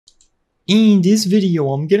In this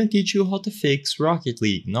video, I'm gonna teach you how to fix Rocket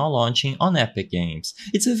League not launching on Epic Games.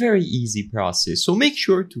 It's a very easy process, so make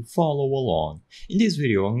sure to follow along. In this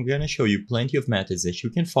video, I'm gonna show you plenty of methods that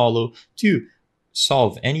you can follow to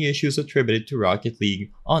solve any issues attributed to Rocket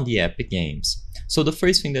League on the Epic Games. So the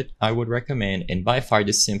first thing that I would recommend, and by far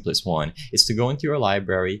the simplest one, is to go into your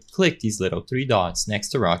library, click these little three dots next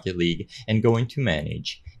to Rocket League, and go into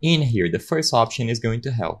Manage. In here, the first option is going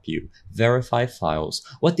to help you, Verify Files.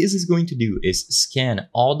 What this is going to do is scan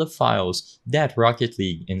all the files that Rocket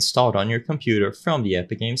League installed on your computer from the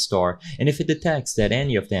Epic Games Store, and if it detects that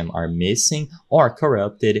any of them are missing or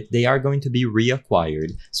corrupted, they are going to be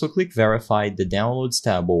reacquired. So click Verify, the Downloads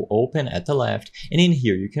tab will open at the left, and in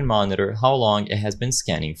here you can monitor how long it has been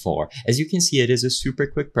scanning for. As you can see, it is a super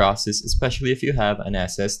quick process, especially if you have an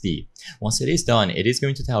SSD. Once it is done, it is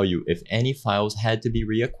going to tell you if any files had to be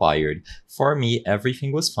reacquired. For me,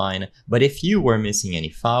 everything was fine, but if you were missing any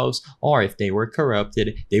files or if they were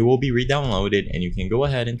corrupted, they will be re-downloaded and you can go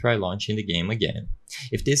ahead and try launching the game again.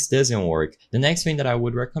 If this doesn't work, the next thing that I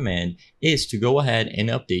would recommend is to go ahead and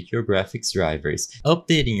update your graphics drivers.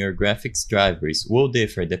 Updating your graphics drivers will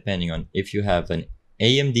differ depending on if you have an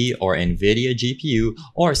AMD or NVIDIA GPU,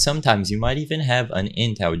 or sometimes you might even have an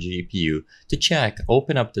Intel GPU. To check,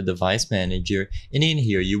 open up the device manager, and in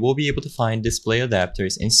here you will be able to find display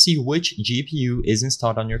adapters and see which GPU is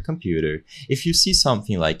installed on your computer. If you see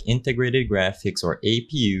something like integrated graphics or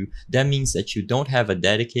APU, that means that you don't have a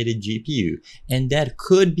dedicated GPU, and that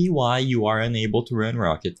could be why you are unable to run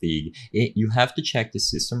Rocket League. You have to check the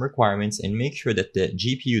system requirements and make sure that the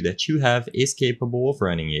GPU that you have is capable of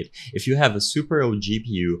running it. If you have a super old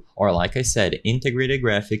GPU, or like I said, integrated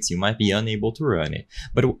graphics, you might be unable to run it.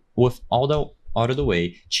 But with all the out of the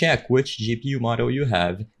way, check which GPU model you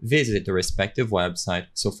have, visit the respective website.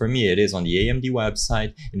 So for me, it is on the AMD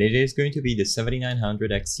website, and it is going to be the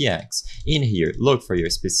 7900 XTX. In here, look for your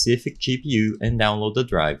specific GPU and download the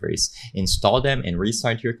drivers. Install them and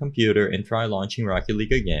restart your computer and try launching Rocket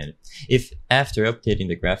League again. If after updating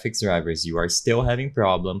the graphics drivers you are still having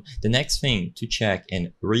problem, the next thing to check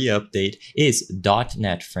and re-update is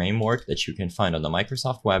 .NET Framework that you can find on the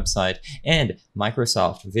Microsoft website, and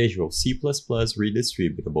Microsoft Visual C++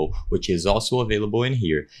 Redistributable, which is also available in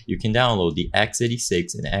here. You can download the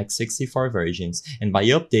x86 and x64 versions, and by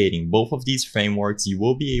updating both of these frameworks, you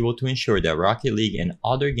will be able to ensure that Rocket League and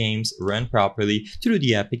other games run properly through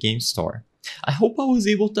the Epic Games Store. I hope I was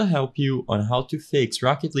able to help you on how to fix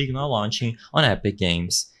Rocket League not launching on Epic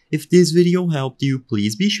Games. If this video helped you,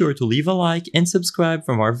 please be sure to leave a like and subscribe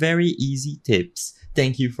for more very easy tips.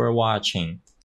 Thank you for watching.